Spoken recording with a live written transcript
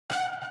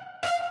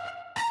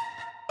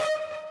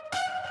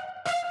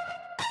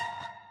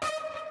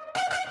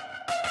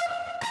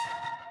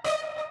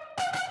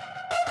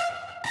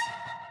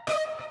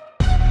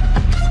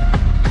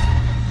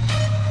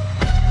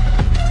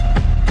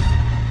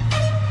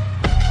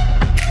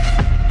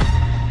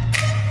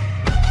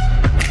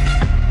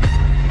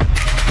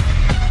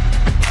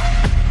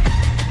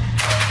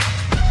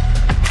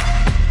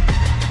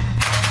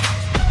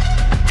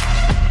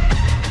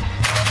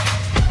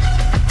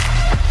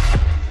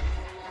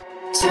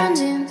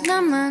천진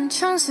나만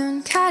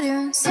청순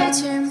가련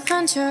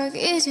새침한 척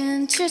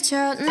이젠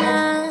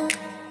지쳤나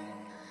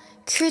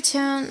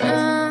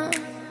귀찮아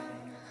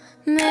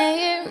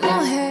매일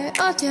뭐해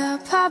어디야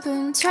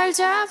밥은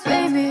잘자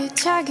baby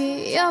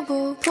자기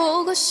여보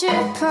보고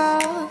싶어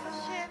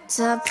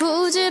다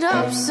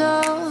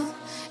부질없어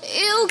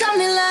You got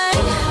me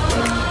like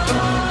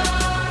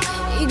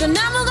이건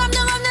아무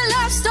감정 없는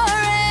love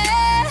story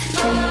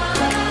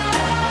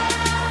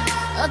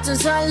어떤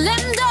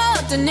설렘도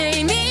어떤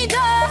의미도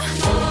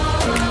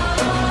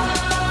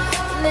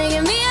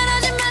내게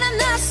미안하지만 I'm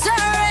not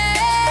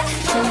sorry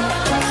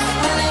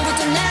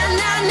오늘부터 나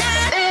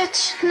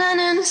Bitch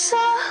나는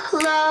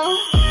solo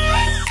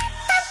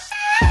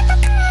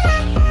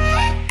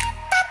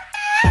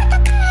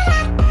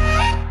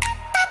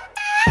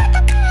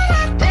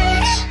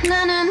Bitch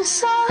나는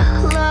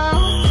solo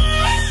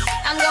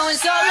I'm going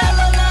solo la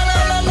la la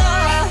la la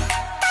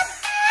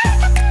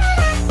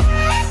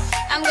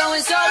I'm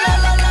going solo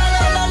la la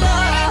la la la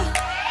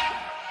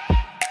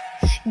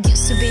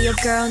Used to be your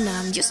girl, now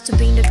I'm used to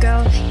being the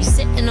girl. You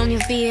sitting on your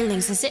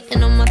feelings and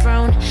sitting on my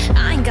throne.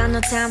 I ain't got no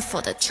time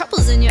for the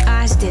troubles in your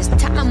eyes. This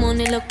time I'm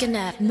only looking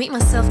at me,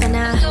 myself and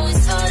I.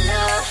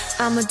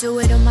 I'ma do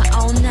it on my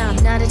own now.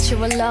 Now that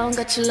you're alone,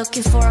 got you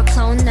looking for a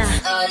clone now.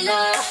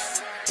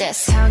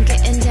 That's how I'm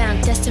getting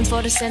down, destined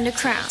for the center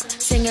crown.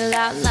 Sing it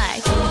loud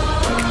like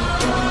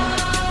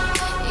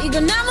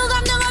이건 아무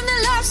감정 없는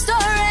love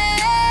story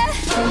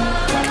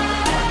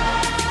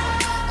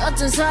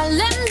어떤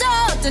설렘도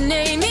어떤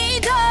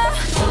의미도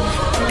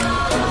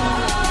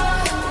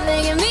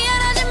내게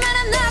미안하지만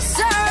I'm not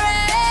sorry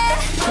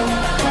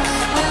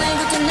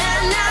오늘부터 나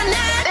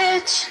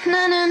Bitch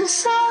나는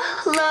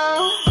solo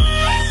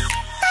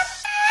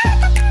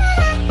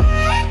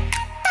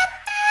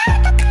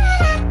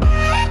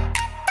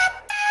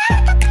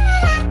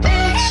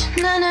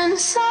Bitch 나는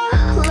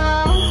solo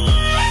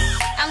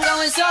I'm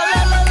going solo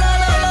la la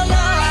la la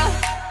la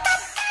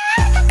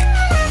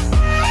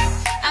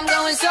I'm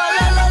going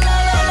solo la la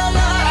la la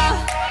la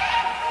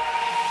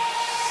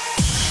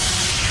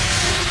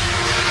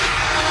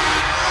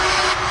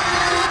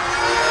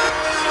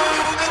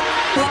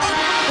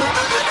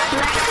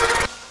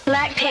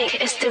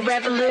Blackpink is the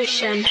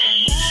revolution